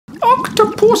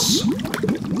octopus.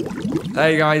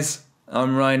 Hey guys,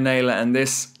 I'm Naylor and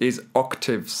this is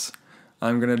octaves.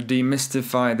 I'm going to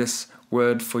demystify this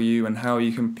word for you and how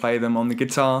you can play them on the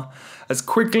guitar as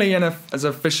quickly and as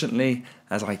efficiently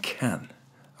as I can.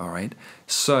 Alright,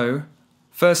 so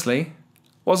firstly,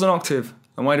 what's an octave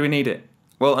and why do we need it?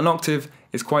 Well, an octave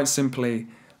is quite simply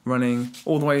running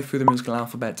all the way through the musical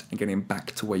alphabet and getting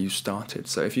back to where you started.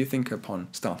 So if you think upon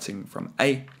starting from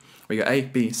A, we go A,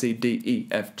 B, C, D, E,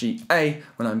 F, G, A.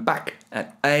 When I'm back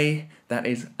at A, that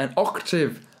is an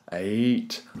octave.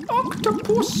 8.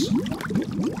 Octopus.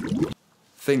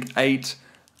 Think 8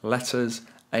 letters,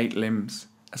 8 limbs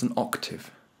as an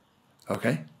octave.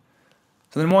 Okay?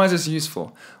 So then why is this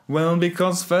useful? Well,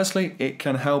 because firstly, it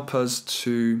can help us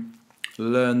to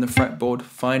learn the fretboard,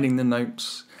 finding the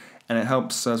notes, and it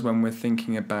helps us when we're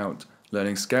thinking about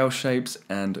learning scale shapes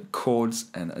and chords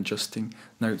and adjusting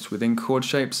notes within chord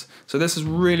shapes. So this is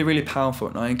really, really powerful,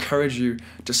 and I encourage you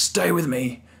to stay with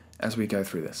me as we go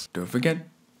through this. Don't forget,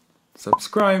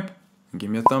 subscribe and give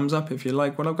me a thumbs up if you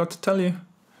like what I've got to tell you.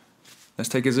 Let's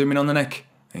take a zoom in on the neck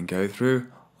and go through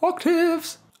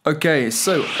octaves. Okay,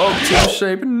 so octave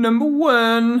shape number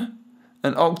 1.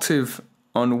 An octave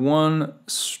on one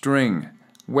string.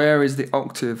 Where is the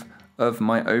octave of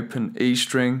my open E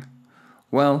string?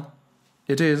 Well,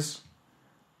 it is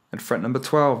at fret number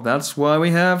 12. That's why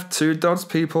we have 2 dots,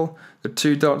 people. The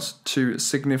 2 dots to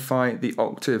signify the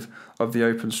octave of the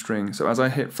open string. So as I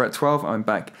hit fret 12, I'm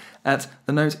back at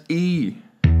the note E.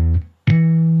 You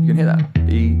can hear that.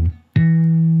 E,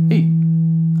 E.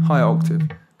 High octave.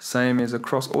 Same as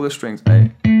across all the strings.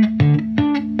 A.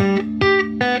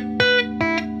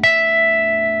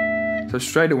 So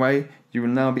straight away, you will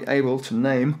now be able to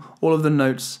name all of the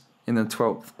notes in the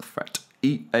 12th fret.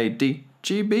 E, A, D,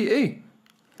 G, B, E.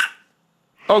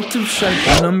 Octave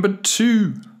shape number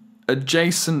 2.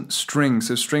 Adjacent strings,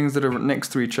 so strings that are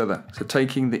next to each other. So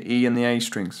taking the E and the A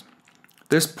strings. At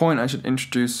this point, I should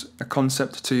introduce a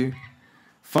concept to you.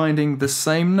 Finding the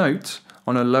same note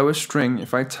on a lower string,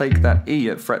 if I take that E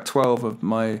at fret 12 of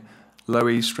my low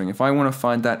E string, if I want to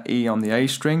find that E on the A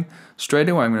string, straight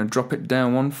away I'm going to drop it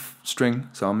down 1 string,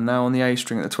 so I'm now on the A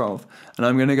string at the 12th, and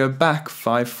I'm going to go back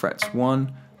 5 frets,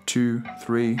 1, 2,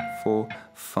 3, 4,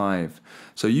 5.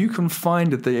 So you can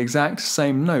find the exact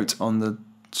same note on the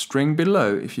string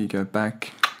below if you go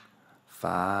back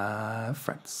 5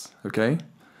 frets, okay?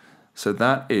 So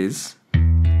that is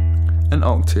an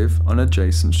octave on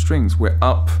adjacent strings. We're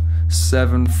up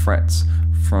 7 frets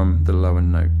from the lower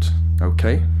note,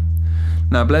 okay?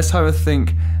 Now let's have a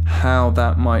think how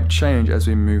that might change as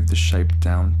we move the shape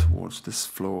down towards this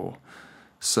floor.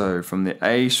 So from the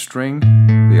A string,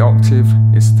 the octave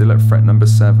is still at fret number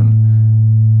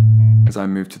 7. As I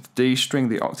move to the D string,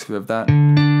 the octave of that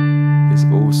is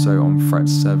also on fret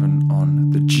 7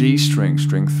 on the G string,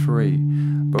 string 3.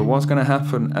 But what's going to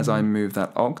happen as I move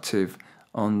that octave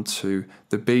onto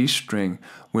the B string?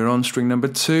 We're on string number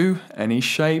 2, any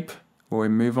shape. When we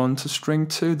move on to string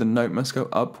 2, the note must go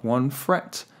up 1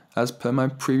 fret, as per my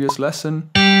previous lesson.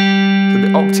 So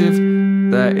the octave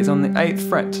there is on the 8th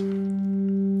fret.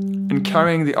 And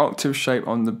carrying the octave shape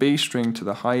on the B string to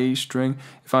the high E string,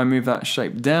 if I move that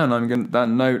shape down, that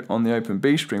note on the open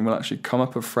B string will actually come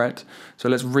up a fret. So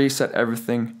let's reset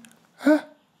everything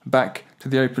back to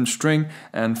the open string,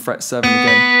 and fret 7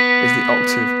 again is the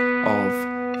octave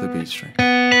of the B string.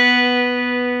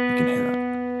 You can hear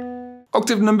that.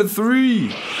 Octave number 3,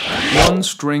 1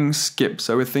 string skip.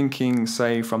 So we're thinking,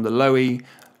 say, from the low E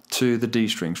to the D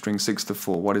string, string 6 to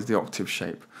 4. What is the octave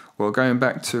shape? Well, going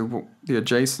back to the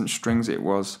adjacent strings, it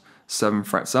was 7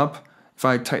 frets up. If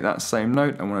I take that same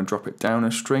note and want to drop it down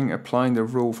a string, applying the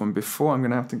rule from before, I'm going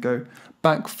to have to go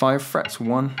back 5 frets.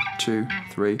 1, 2,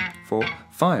 3, 4,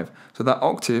 5. So that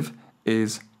octave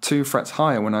is 2 frets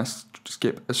higher when I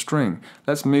skip a string.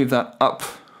 Let's move that up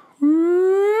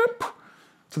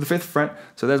to the 5th fret.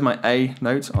 So there's my A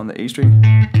note on the E string,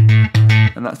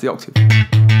 and that's the octave.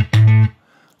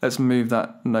 Let's move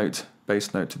that note,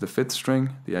 bass note, to the 5th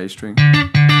string, the A string.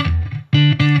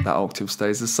 That octave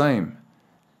stays the same.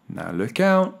 Now look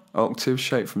out, octave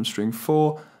shape from string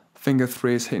 4, finger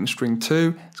 3 is hitting string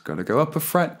 2, it's got to go up a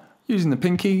fret, using the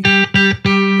pinky, there's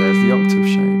the octave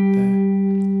shape there.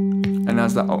 And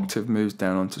as that octave moves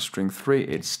down onto string 3,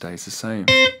 it stays the same.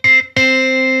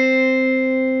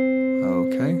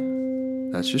 Okay,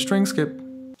 that's your string skip.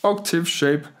 Octave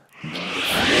shape number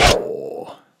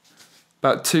 4.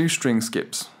 About 2 string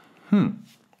skips.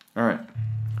 Alright,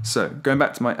 so going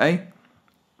back to my A,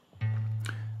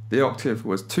 the octave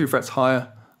was 2 frets higher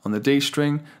on the D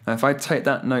string. Now if I take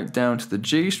that note down to the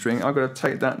G string, I've got to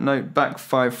take that note back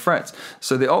 5 frets.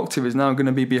 So the octave is now going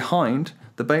to be behind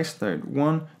the bass note.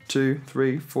 1, 2,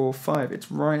 3, 4, 5.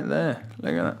 It's right there.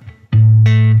 Look at that.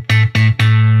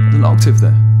 There's an octave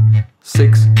there.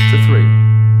 6 to 3.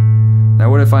 Now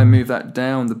what if I move that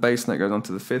down, the bass note goes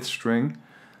onto the 5th string.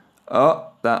 Oh,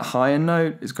 that higher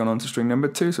note is gone onto string number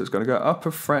 2, so it's got to go up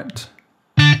a fret.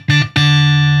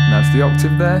 And that's the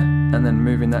octave there, and then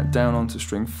moving that down onto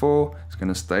string 4, it's going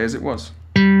to stay as it was.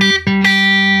 2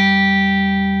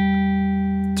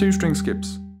 string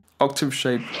skips. Octave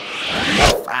shape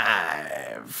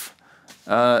 5.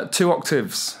 2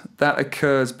 octaves. That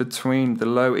occurs between the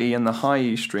low E and the high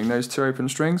E string, those 2 open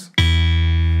strings.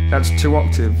 That's 2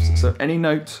 octaves. So any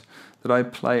note that I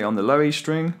play on the low E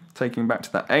string, taking back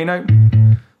to that A note,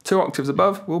 2 octaves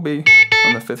above will be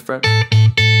on the 5th fret of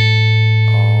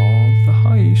the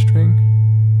high E string.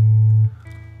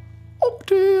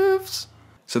 Octaves.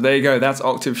 So there you go, that's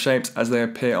octave shapes as they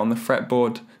appear on the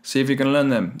fretboard. See if you can learn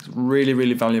them. It's really,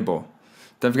 really valuable.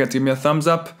 Don't forget to give me a thumbs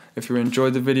up if you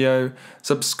enjoyed the video.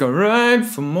 Subscribe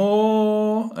for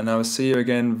more, and I will see you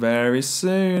again very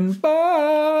soon. Bye.